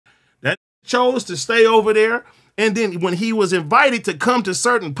chose to stay over there. And then when he was invited to come to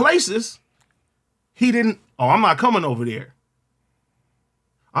certain places, he didn't, oh, I'm not coming over there.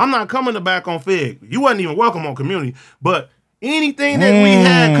 I'm not coming to back on Fig. You wasn't even welcome on Community. But anything that we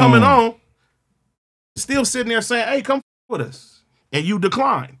had coming on, still sitting there saying, hey, come with us. And you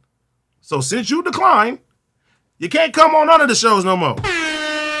decline. So since you decline, you can't come on none of the shows no more.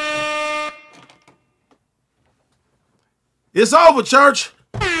 It's over, church.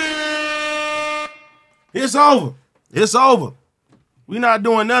 It's over. It's over. We not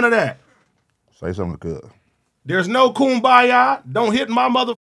doing none of that. Say something good. There's no kumbaya. Don't hit my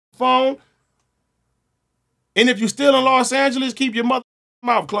mother phone. And if you're still in Los Angeles, keep your mother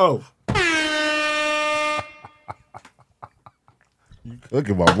mouth closed. You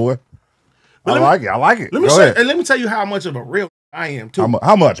cooking, my boy. I like it. I like it. Let me tell you how much of a real I am, too.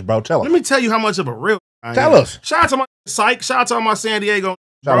 How much, bro? Tell us. Let me tell you how much of a real I am. Tell us. Shout out to my Psych. Shout out to my San Diego.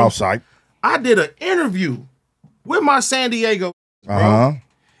 Shout out Psych. I did an interview with my San Diego, bro,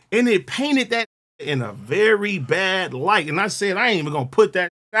 and it painted that in a very bad light. And I said, I ain't even going to put that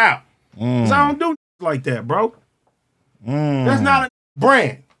out. Because I don't do like that, bro. That's not a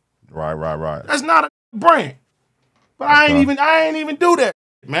brand. Right. That's not a brand. But I ain't even do that,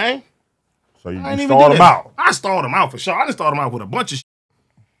 man. So you stalled them out. I stalled them out for sure. I just stalled them out with a bunch of shit.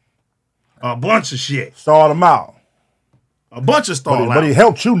 A bunch of shit. Stalled them out. A bunch of stall out. But he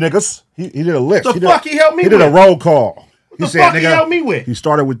helped you, niggas. He did a list. The fuck he helped me with? He did a roll call. He said, he helped me with? He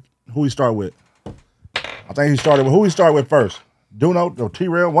started with, who he started with? I think he started with, who he started with first? Duno or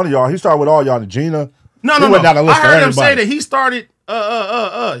T-Rail? One of y'all. He started with all y'all. Gina. No. Went down the list I heard him say that he started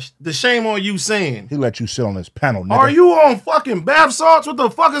the Shame on You saying. He let you sit on his panel, nigga. Are you on fucking bath salts? What the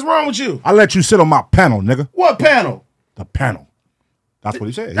fuck is wrong with you? I let you sit on my panel, nigga. What panel? The panel. That's what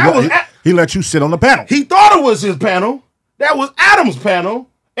he said. He let you sit on the panel. He thought it was his panel. That was Adam's panel.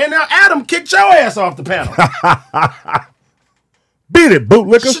 And now Adam kicked your ass off the panel. Beat it,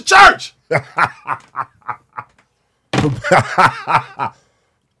 bootlicker. Church.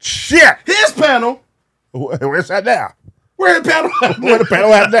 Shit. His panel. Where's that now? Where the panel at? Where the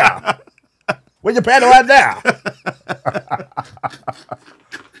panel at now? Where your panel at now?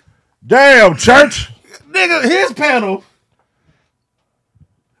 Damn, church. Nigga, his panel.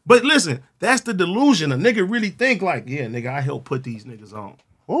 But listen, that's the delusion. A nigga really think like, yeah, nigga, I helped put these niggas on.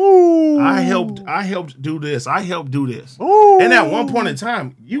 Ooh. I helped do this. I helped do this. Ooh. And at one point in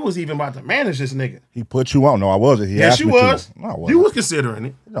time, you was even about to manage this nigga. He put you on. No, I wasn't. Yes, you was. No, I wasn't. You was considering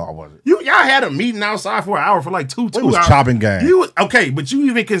it. No, I wasn't. Y'all had a meeting outside for an hour for like two it was hours. Chopping game. Okay, but you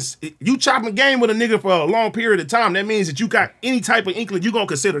even you chopping game with a nigga for a long period of time. That means that you got any type of inkling, you gonna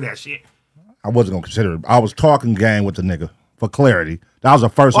consider that shit. I wasn't gonna consider it. I was talking game with the nigga for clarity. That was the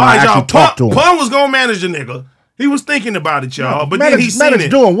first time I actually talked to him. Pun was gonna manage the nigga. He was thinking about it, y'all. But then he seen it.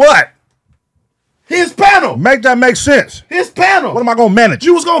 Doing what? His panel. Make that make sense. His panel. What am I gonna manage?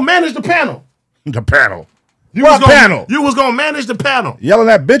 You was gonna manage the panel. The panel. What panel? You was gonna manage the panel. Yelling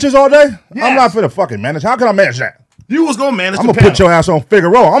at bitches all day? Yes. I'm not finna fucking manage. How can I manage that? You was gonna manage the panel. I'm gonna put your ass on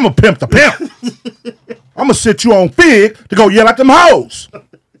Figueroa. I'm gonna pimp the pimp. I'm gonna sit you on Fig to go yell at them hoes.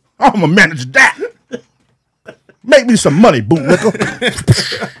 I'm gonna manage that. Make me some money,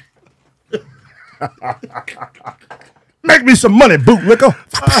 bootlicker. Make me some money, bootlicker.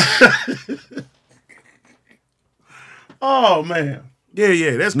 Oh, man.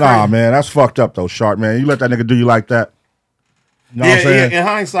 Yeah, that's crazy. Nah, man, that's fucked up, though, Sharp, man. You let that nigga do you like that. You know what I'm saying? In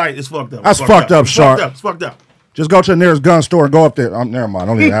hindsight, it's fucked up. That's fucked up, Sharp. It's fucked up. Just go to the nearest gun store and go up there. Never mind.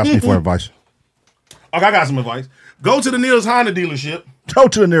 Don't even ask me for advice. Okay, I got some advice. Go to the nearest Honda dealership. Go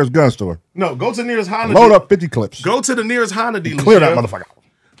to the nearest gun store. No, go to the nearest Honda. Load up 50 clips. Go to the nearest Honda dealership. Clear that motherfucker.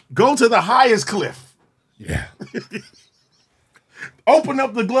 Go to the highest cliff. Yeah. Open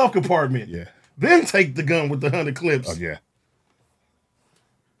up the glove compartment. Yeah. Then take the gun with the 100 clips. Oh, yeah.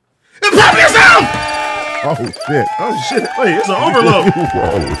 And pop yourself! Oh, shit. Oh, shit. Wait, it's an overload.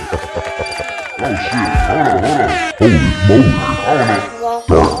 Oh, shit. Hold on. Holy moly.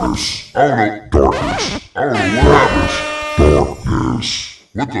 Darkness. I don't know what happens. Darkness.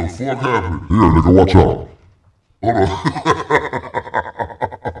 What the fuck happened? Here, nigga, watch out. Hold on.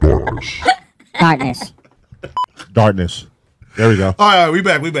 Darkness. Darkness. There we go. All right, we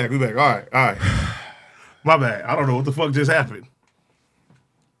back. All right. My bad. I don't know what the fuck just happened.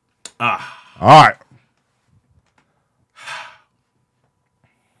 All right.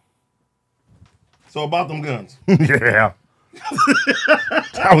 So about them guns. Yeah.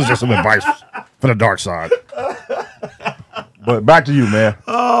 That was just some advice for the dark side. But back to you, man.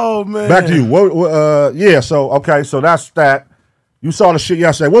 Oh, man. Back to you. Yeah, so, okay, so that's that. You saw the shit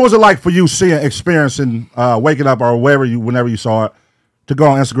yesterday. What was it like for you experiencing, waking up or whenever you saw it, to go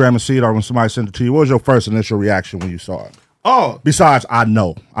on Instagram and see it, or when somebody sent it to you, what was your first initial reaction when you saw it? Oh, Besides, I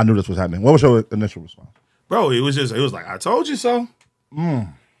knew this was happening. What was your initial response? bro, it was like, I told you so. And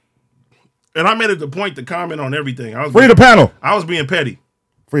I made it the point to comment on everything. Free the panel. I was being petty.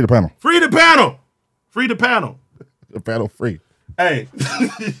 Free the panel. Free the panel. Free the panel. The panel free. Hey.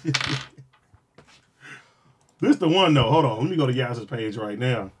 This the one, though. Hold on. Let me go to Yaz's page right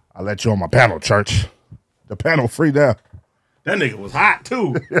now. I let you on my panel, church. The panel free there. That nigga was hot,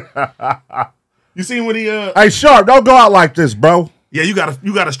 too. You seen what he... Hey, Sharp, don't go out like this, bro. Yeah, you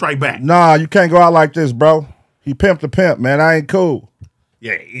gotta strike back. Nah, you can't go out like this, bro. He pimped the pimp, man. I ain't cool.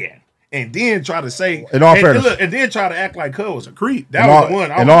 Yeah. And then try to say... In all fairness. And then try to act like Cub was a creep. That was the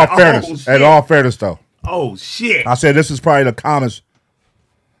one. In all fairness, though. Oh, shit. I said this is probably the comments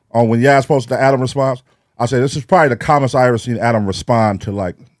on when Yaz posted the Adam response. I said this is probably the comments I ever seen Adam respond to,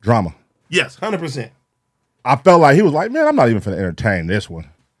 like, drama. Yes, 100%. I felt like he was like, man, I'm not even finna entertain this one.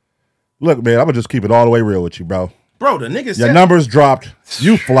 Look, man, I'm gonna just keep it all the way real with you, bro. Bro, the nigga said... Your numbers dropped.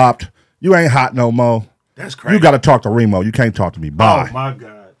 You flopped. You ain't hot no more. That's crazy. You got to talk to Remo. You can't talk to me. Bye. Oh, my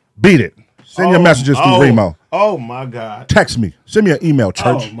God. Beat it. Send your messages through Remo. Oh, my God. Text me. Send me an email,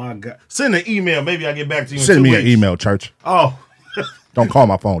 church. Oh, my God. Send an email. Maybe I'll get back to you in Send 2 me weeks. an email, church. Oh. Don't call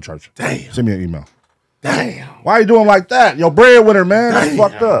my phone, church. Damn. Send me an email. Damn. Why you doing like that? Your breadwinner, man. That's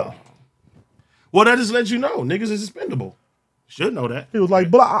fucked up. Well, that just lets you know. Niggas is expendable. Should know that. He was like,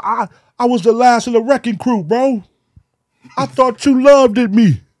 but I was the last of the wrecking crew, bro. I thought you loved it,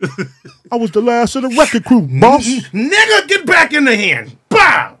 me. I was the last of the wrecking crew, boss. Nigga, get back in the hand.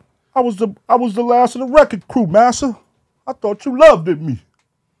 Bow. I was the last of the wrecking crew, massa. I thought you loved it, me.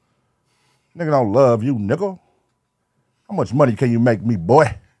 Nigga don't love you, nigga. How much money can you make me,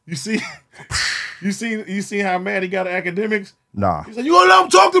 boy? You see how mad he got at academics? Nah. He said, you gonna let him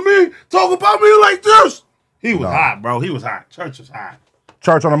talk to me? Talk about me like this? He was hot, bro. He was hot. Church was hot.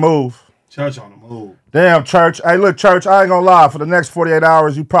 Church on the move. Church on the move. Damn, church. Hey, look, church, I ain't gonna lie. For the next 48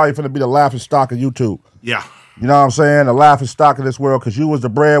 hours, you probably finna be the laughing stock of YouTube. Yeah. You know what I'm saying? The laughing stock of this world, because you was the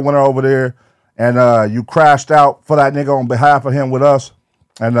breadwinner over there, and you crashed out for that nigga on behalf of him with us.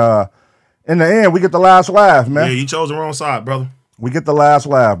 And in the end, we get the last laugh, man. Yeah, you chose the wrong side, brother. We get the last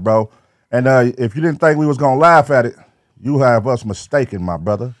laugh, bro. And if you didn't think we was gonna laugh at it, you have us mistaken, my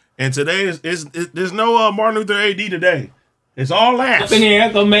brother. And today there's no Martin Luther AD today. It's all laughs. Up in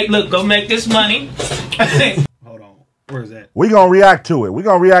here, go make this money. Hold on, where is that? We gonna react to it. We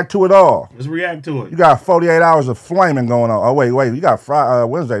gonna react to it all. Let's react to it. You got 48 hours of flaming going on. Oh wait, you got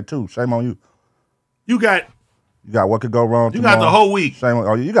Wednesday too. Shame on you. You got what could go wrong. You got the whole week. Shame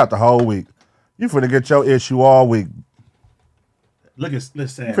on you got the whole week. You finna get your issue all week. Look at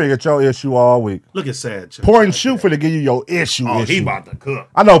sad. You finna get your issue all week. Look at sad. Point and shoot finna give you your issue. Oh, issue. he about to cook.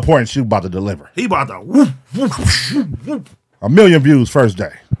 I know Point and shoot about to deliver. He about to whoop, whoop, whoop, whoop. 1 million views first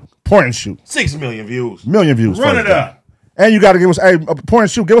day. Point and shoot. 6 million views. 1 million views. Run it day. up. And you got to give us Point and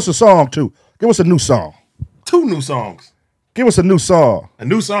shoot. Give us a song too. Give us a new song. 2 new songs. Give us a new song. A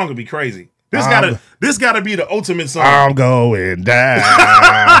new song would be crazy. This gotta be the ultimate song. I'm going down.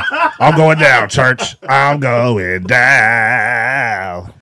 I'm going down, church. I'm going down.